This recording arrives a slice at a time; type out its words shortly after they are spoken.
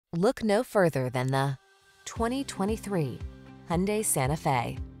Look no further than the 2023 Hyundai Santa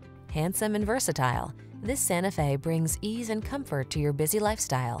Fe. Handsome and versatile, this Santa Fe brings ease and comfort to your busy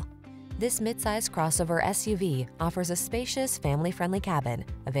lifestyle. This midsize crossover SUV offers a spacious, family-friendly cabin,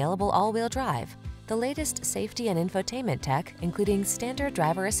 available all-wheel drive, the latest safety and infotainment tech, including standard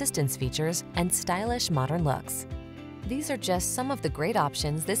driver assistance features and stylish modern looks. These are just some of the great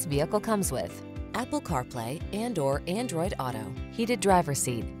options this vehicle comes with: Apple CarPlay and/or Android Auto, heated driver's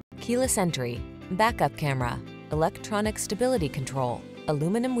seat, keyless entry, backup camera, electronic stability control,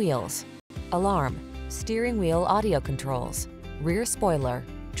 aluminum wheels, alarm, steering wheel audio controls, rear spoiler,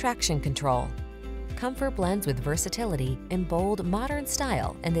 traction control. Comfort blends with versatility in bold, modern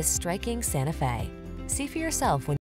style in this striking Santa Fe. See for yourself when